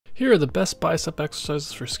Here are the best bicep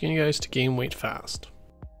exercises for skinny guys to gain weight fast.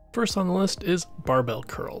 First on the list is barbell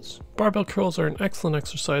curls. Barbell curls are an excellent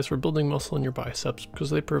exercise for building muscle in your biceps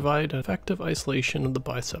because they provide an effective isolation of the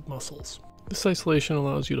bicep muscles. This isolation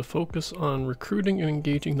allows you to focus on recruiting and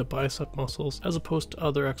engaging the bicep muscles as opposed to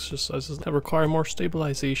other exercises that require more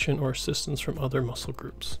stabilization or assistance from other muscle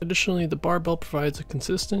groups. Additionally, the barbell provides a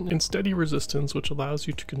consistent and steady resistance which allows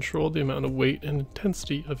you to control the amount of weight and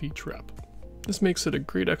intensity of each rep. This makes it a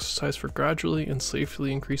great exercise for gradually and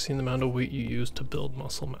safely increasing the amount of weight you use to build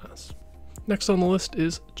muscle mass. Next on the list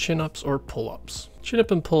is chin-ups or pull-ups.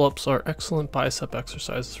 Chin-up and pull-ups are excellent bicep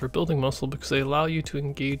exercises for building muscle because they allow you to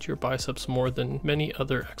engage your biceps more than many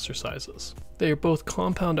other exercises. They are both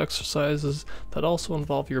compound exercises that also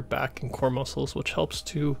involve your back and core muscles, which helps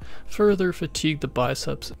to further fatigue the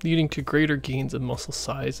biceps, leading to greater gains in muscle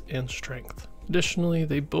size and strength. Additionally,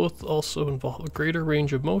 they both also involve a greater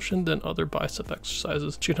range of motion than other bicep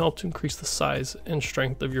exercises, which can help to increase the size and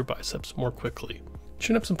strength of your biceps more quickly.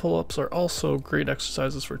 Chin-ups and pull-ups are also great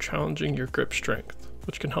exercises for challenging your grip strength,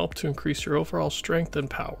 which can help to increase your overall strength and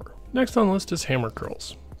power. Next on the list is hammer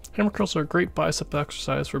curls. Hammer curls are a great bicep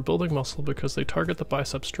exercise for building muscle because they target the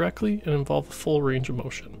biceps directly and involve a full range of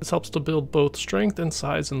motion. This helps to build both strength and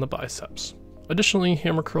size in the biceps. Additionally,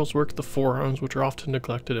 hammer curls work the forearms, which are often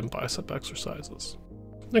neglected in bicep exercises.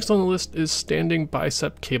 Next on the list is standing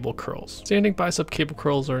bicep cable curls. Standing bicep cable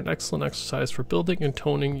curls are an excellent exercise for building and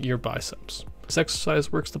toning your biceps. This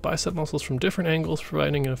exercise works the bicep muscles from different angles,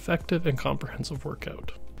 providing an effective and comprehensive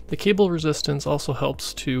workout. The cable resistance also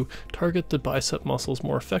helps to target the bicep muscles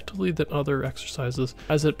more effectively than other exercises,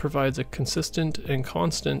 as it provides a consistent and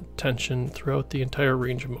constant tension throughout the entire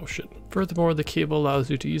range of motion. Furthermore, the cable allows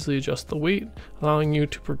you to easily adjust the weight, allowing you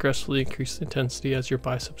to progressively increase the intensity as your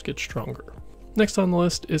biceps get stronger. Next on the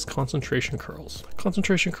list is concentration curls.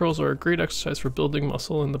 Concentration curls are a great exercise for building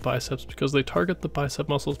muscle in the biceps because they target the bicep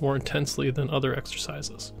muscles more intensely than other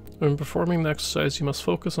exercises. When performing the exercise, you must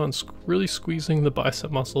focus on really squeezing the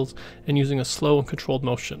bicep muscles and using a slow and controlled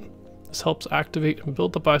motion. This helps activate and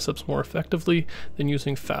build the biceps more effectively than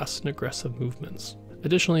using fast and aggressive movements.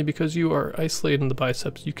 Additionally, because you are isolating the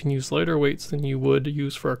biceps, you can use lighter weights than you would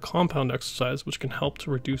use for a compound exercise, which can help to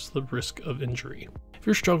reduce the risk of injury. If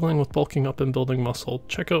you're struggling with bulking up and building muscle,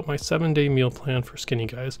 check out my 7-day meal plan for skinny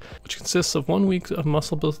guys, which consists of 1 week of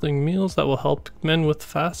muscle building meals that will help men with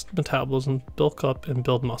fast metabolism bulk up and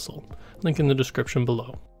build muscle. Link in the description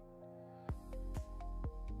below.